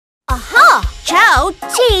Chao,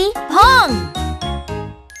 Qi, Pang.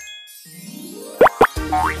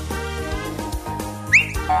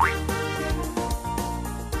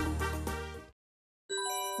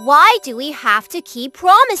 Why do we have to keep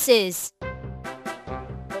promises?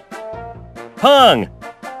 Pang!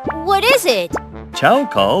 What is it? Chao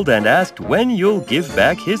called and asked when you'll give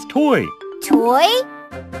back his toy. Toy?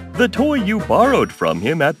 The toy you borrowed from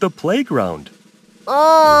him at the playground.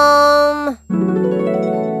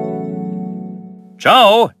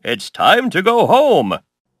 Chao, it's time to go home.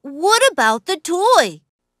 What about the toy?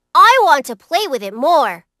 I want to play with it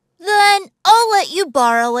more. Then I'll let you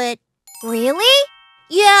borrow it. Really?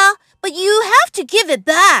 Yeah, but you have to give it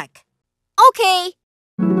back. Okay.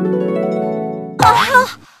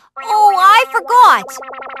 Oh, I forgot.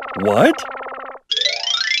 What?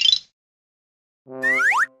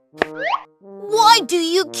 Why do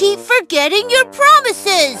you keep forgetting your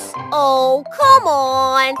promises? Oh, come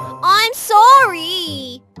on. I'm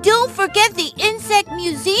sorry. Don't forget the insect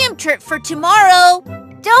museum trip for tomorrow.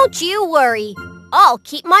 Don't you worry. I'll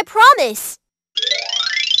keep my promise.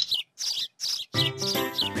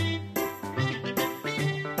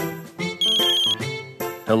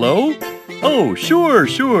 Hello? Oh, sure.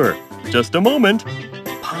 Just a moment.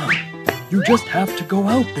 Pang, you just have to go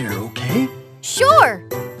out there, okay? Sure.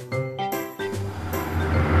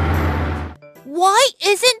 Why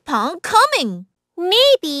isn't Pang coming?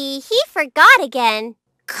 Maybe he forgot again.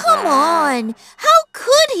 Come on, how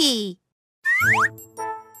could he?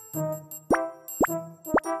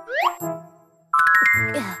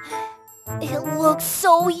 It looks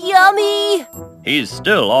so yummy. He's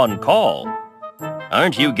still on call.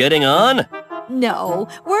 Aren't you getting on? No,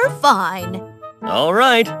 we're fine. All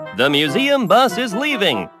right, the museum bus is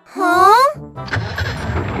leaving. Huh?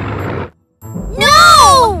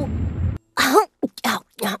 No!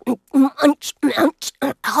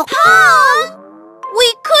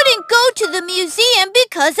 We couldn't go to the museum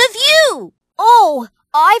because of you. Oh,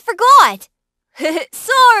 I forgot.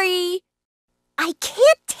 Sorry. I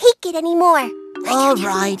can't take it anymore. All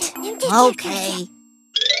right. Okay.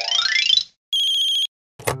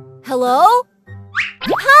 Hello?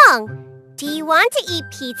 Pang, do you want to eat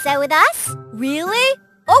pizza with us? Really?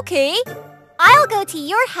 Okay. I'll go to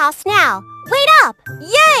your house now. Wait up!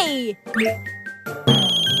 Yay!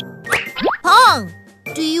 Pang,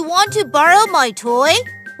 do you want to borrow my toy?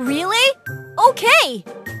 Really? Okay.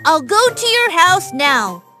 I'll go to your house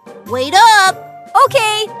now. Wait up!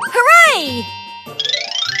 Okay. Hooray!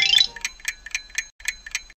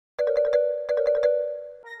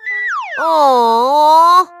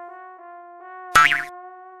 Aww.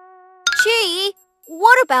 Qi,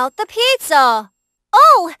 what about the pizza?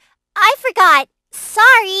 Oh, I forgot.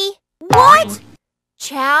 Sorry. What?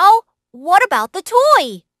 Chao, what about the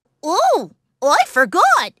toy? Oh, I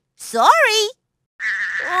forgot. Sorry.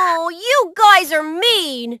 Oh, you guys are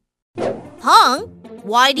mean. Pang,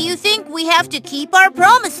 why do you think we have to keep our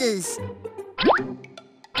promises?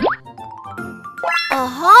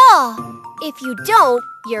 Aha! If you don't,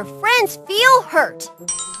 your friends feel hurt.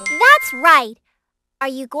 That's right. Are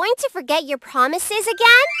you going to forget your promises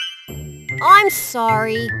again? I'm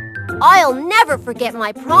sorry. I'll never forget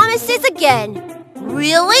my promises again.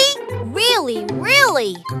 Really?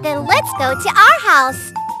 Really. Then let's go to our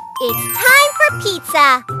house. It's time for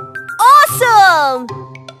pizza. Awesome!